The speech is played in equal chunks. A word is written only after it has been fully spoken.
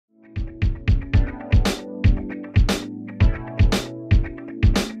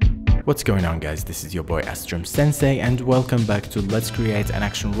What's going on, guys? This is your boy Astrum Sensei and welcome back to Let's Create an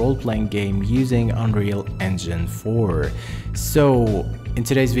Action Role-Playing Game using Unreal Engine 4. So in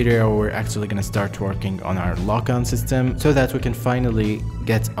today's video we're actually going to start working on our lock-on system so that we can finally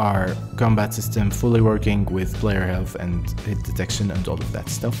get our combat system fully working with player health and hit detection and all of that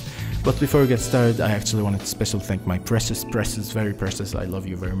stuff. But before we get started, I actually wanted to special thank my precious, very precious, I love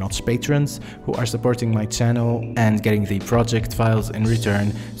you very much, patrons who are supporting my channel and getting the project files in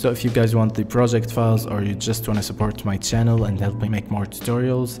return. So if you guys want the project files or you just want to support my channel and help me make more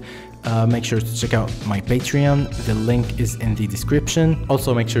tutorials, make sure to check out my Patreon. The link is in the description.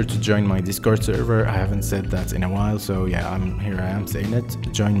 Also make sure to join my Discord server. I haven't said that in a while, so yeah, I am saying it.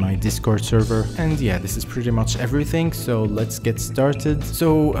 Join my Discord server. And yeah, this is pretty much everything, so let's get started.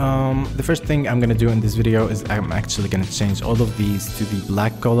 So the first thing I'm gonna do in this video is I'm actually gonna change all of these to the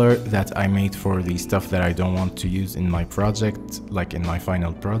black color that I made for the stuff that I don't want to use in my project, like in my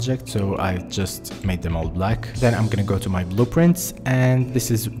final project. So I just made them all black. Then I'm gonna go to my blueprints, and this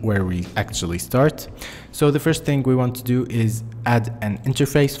is where we actually start. So the first thing we want to do is add an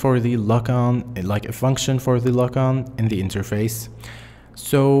interface for the lock-on, like a function for the lock-on in the interface.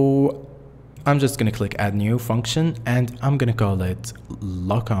 So I'm just gonna click add new function and I'm gonna call it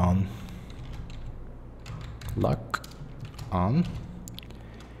lock-on.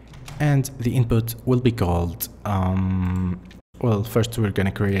 And the input will be called well, first we're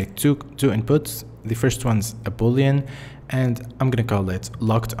gonna create two inputs. The first one's a boolean and I'm gonna call it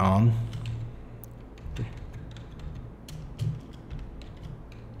locked on.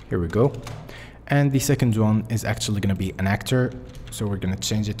 Here we go. And the second one is actually gonna be an actor, so we're gonna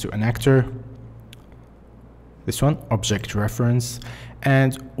change it to an actor. This one, object reference,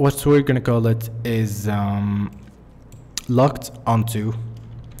 and what we're gonna call it is locked onto.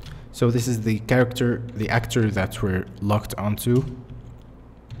 So this is the character, the actor that we're locked onto.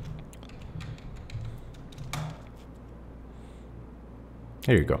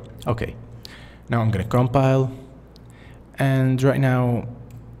 Here you go. Okay, now I'm gonna compile, and right now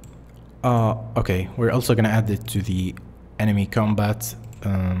okay, we're also gonna add it to the enemy combat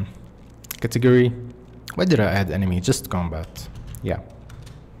category. Why did I add enemy? Just combat. Yeah,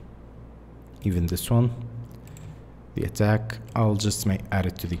 even this one, the attack, I'll just add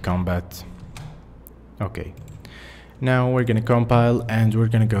it to the combat. Okay, now we're gonna compile and we're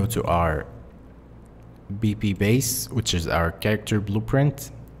gonna go to our BP base, which is our character blueprint.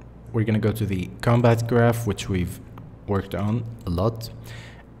 We're gonna go to the combat graph, which we've worked on a lot,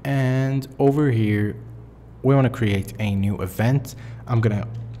 and over here we want to create a new event. I'm gonna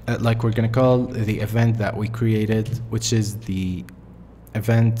we're gonna call the event that we created, which is the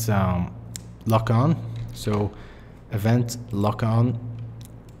event lock on. So event lock on,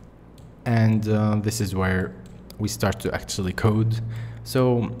 and this is where we start to actually code.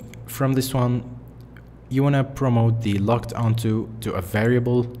 So from this one you want to promote the locked onto to a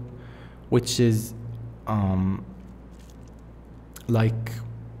variable, which is like,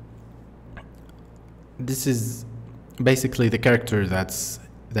 this is basically the character that's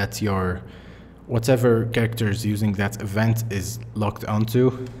your, whatever character is using that event is locked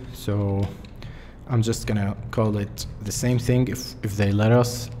onto. So I'm just gonna call it the same thing if they let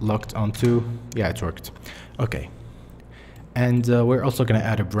us, locked onto. Yeah, it worked. Okay, and we're also gonna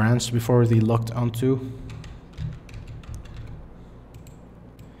add a branch before the locked onto.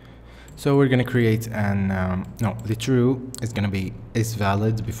 So we're gonna create an no, the true is gonna be is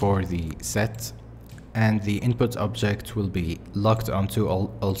valid before the set, and the input object will be locked onto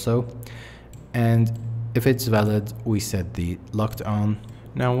also, and if it's valid we set the locked on.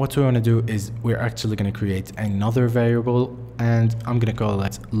 Now what we want to do is we're actually going to create another variable, and I'm going to call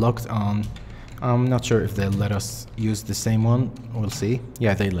it locked on. I'm not sure if they'll let us use the same one, we'll see.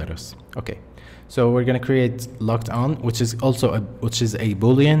 Yeah, they let us. Okay, so we're going to create locked on, which is also a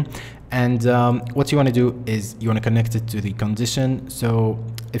boolean, and what you want to do is you want to connect it to the condition. So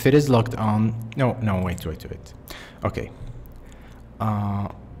if it is locked on, wait. Okay,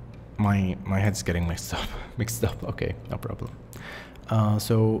 my head's getting mixed up. Okay, no problem.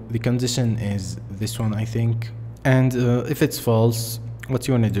 So the condition is this one, I think, and if it's false, what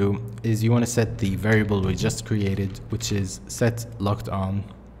you want to do is you want to set the variable we just created, which is set locked on.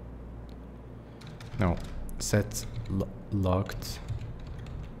 No, set locked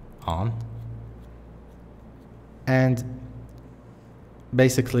on, and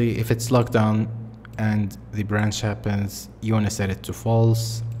basically if it's locked on and the branch happens, you want to set it to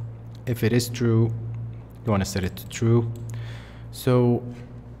false. If it is true, you want to set it to true. So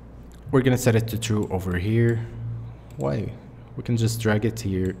we're gonna set it to true over here. Why? We can just drag it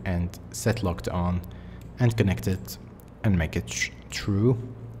here and set locked on and connect it and make it true.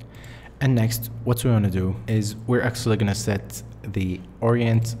 And next, what we want to do is we're actually going to set the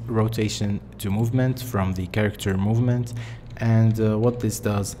orient rotation to movement from the character movement. And what this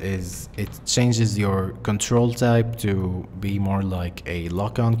does is it changes your control type to be more like a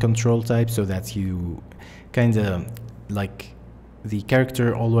lock-on control type, so that you kind of like the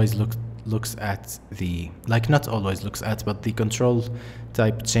character always looks at the, like not always looks at, but the control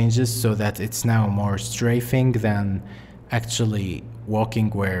type changes so that it's now more strafing than actually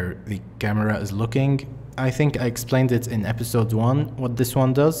walking where the camera is looking. I think I explained it in episode 1 what this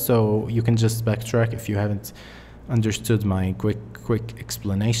one does, so you can just backtrack if you haven't understood my quick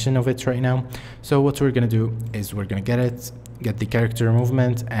explanation of it right now. So what we're gonna do is we're gonna get the character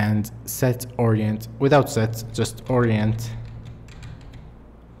movement and set orient, without set, just orient.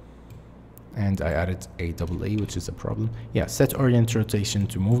 And I added a double E, which is a problem. Yeah, set orient rotation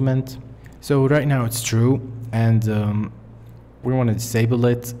to movement. So right now it's true, and we want to disable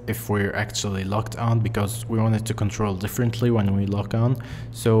it if we're actually locked on, because we want it to control differently when we lock on.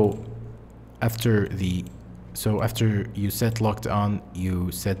 So after you set locked on,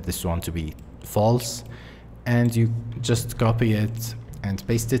 you set this one to be false, and you just copy it and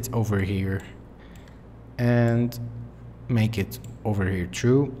paste it over here and make it over here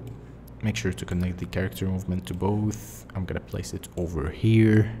true. Make sure to connect the character movement to both. I'm gonna place it over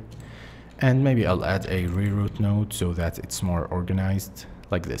here, and maybe I'll add a reroute node so that it's more organized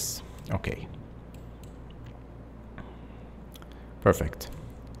like this. Okay, perfect.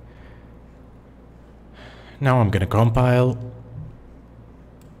 Now I'm gonna compile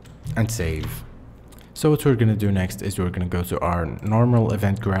and save. So what we're gonna do next is we're gonna go to our normal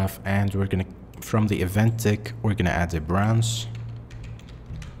event graph, and we're gonna, from the event tick, we're gonna add a branch,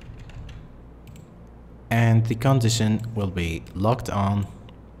 and the condition will be locked on.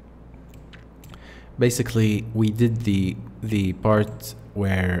 Basically, we did the part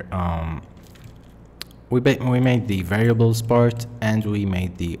where we made the variables part, and we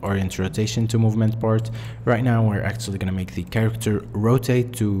made the orient rotation to movement part. Right now we're actually going to make the character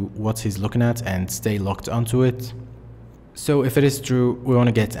rotate to what he's looking at and stay locked onto it. So if it is true, we want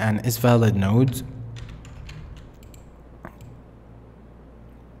to get an isValid node,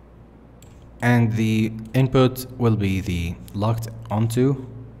 and the input will be the locked onto.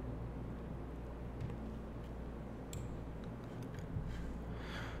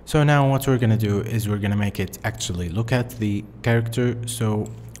 So now what we're gonna do is we're gonna make it actually look at the character. So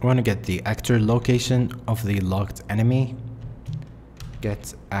we want to get the actor location of the locked enemy.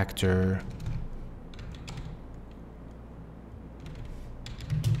 Get actor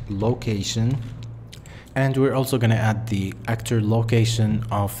location, and we're also gonna add the actor location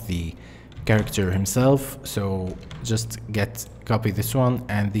of the character himself. So just copy this one,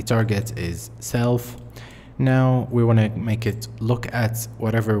 and the target is self. Now we want to make it look at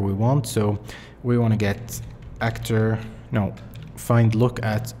whatever we want, so we want to get find look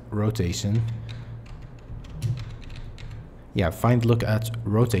at rotation. Yeah, find look at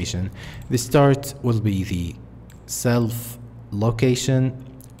rotation. The start will be the self location,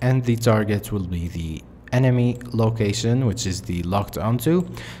 and the target will be the enemy location, which is the locked onto.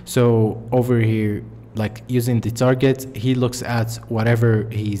 So over here, like using the target, he looks at whatever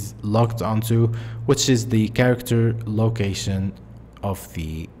he's locked onto, which is the character location of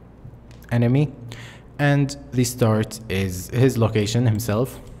the enemy, and the start is his location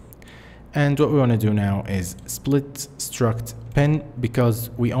himself. And what we want to do now is split struct pin, because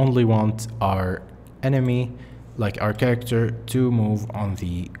we only want our enemy, like our character, to move on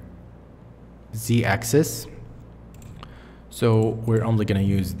the z-axis. So we're only going to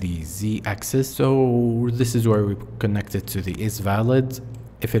use the z-axis. So this is where we connect it to the isValid.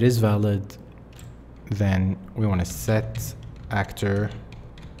 If it is valid, then we want to set actor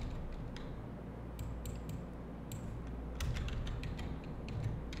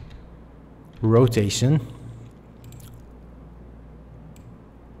rotation,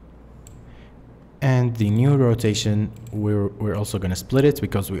 and the new rotation, we're also going to split it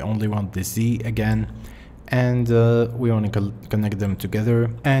because we only want the z again. And we want to connect them together.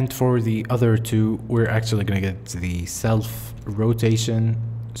 And for the other two, we're actually going to get the self rotation.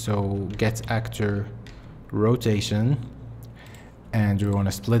 So get actor rotation, and we want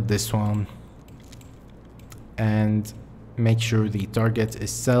to split this one and make sure the target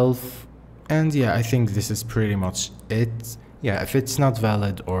is self. And yeah, I think this is pretty much it. Yeah, if it's not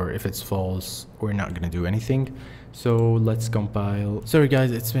valid or if it's false, we're not going to do anything. So let's compile. Sorry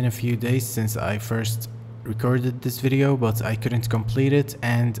guys, it's been a few days since I first recorded this video, but I couldn't complete it,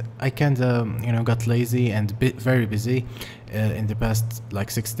 and I kinda, got lazy and very busy in the past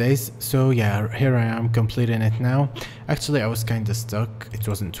like 6 days. So yeah, here I am completing it now. Actually, I was kinda stuck, it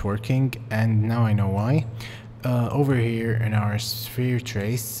wasn't working, and now I know why. Over here in our sphere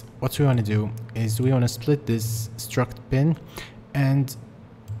trace, what we want to do is we want to split this struct pin, and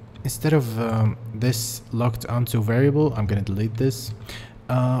instead of this locked onto variable, I'm gonna delete this.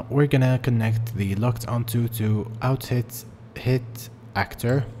 We're gonna connect the locked onto to out hit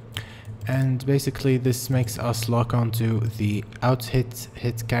actor, and basically this makes us lock onto the out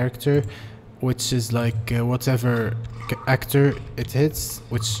hit character, which is like whatever actor it hits,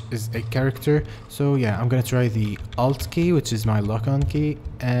 which is a character. So yeah, I'm gonna try the alt key, which is my lock on key,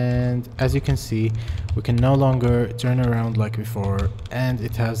 and as you can see, we can no longer turn around like before, and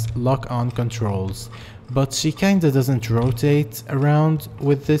it has lock on controls, but she kinda doesn't rotate around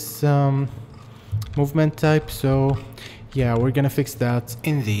with this movement type. So yeah, we're gonna fix that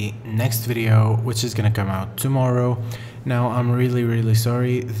in the next video, which is gonna come out tomorrow. Now, I'm really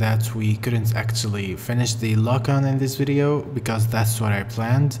sorry that we couldn't actually finish the lock-on in this video, because that's what I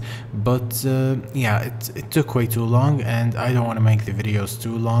planned, but yeah, it took way too long, and I don't want to make the videos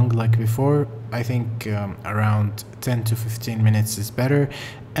too long like before. I think around 10 to 15 minutes is better,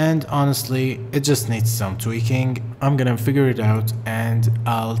 and honestly, it just needs some tweaking. I'm gonna figure it out, and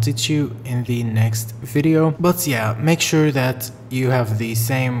I'll teach you in the next video. But yeah, make sure that you have the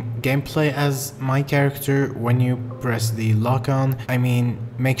same gameplay as my character when you press the lock on. I mean,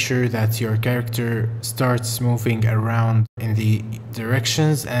 make sure that your character starts moving around in the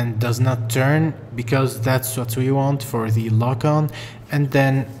directions and does not turn, because that's what we want for the lock on. And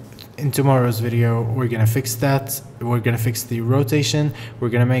then in tomorrow's video, we're gonna fix that. We're gonna fix the rotation. We're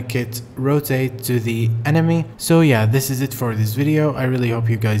gonna make it rotate to the enemy. So yeah, this is it for this video. I really hope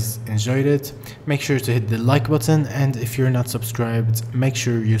you guys enjoyed it. Make sure to hit the like button, and if you're not subscribed, make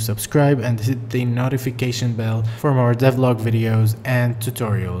sure you subscribe and hit the notification bell for more devlog videos and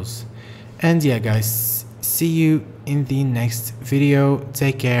tutorials. And yeah guys, see you in the next video.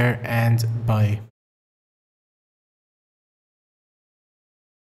 Take care and bye.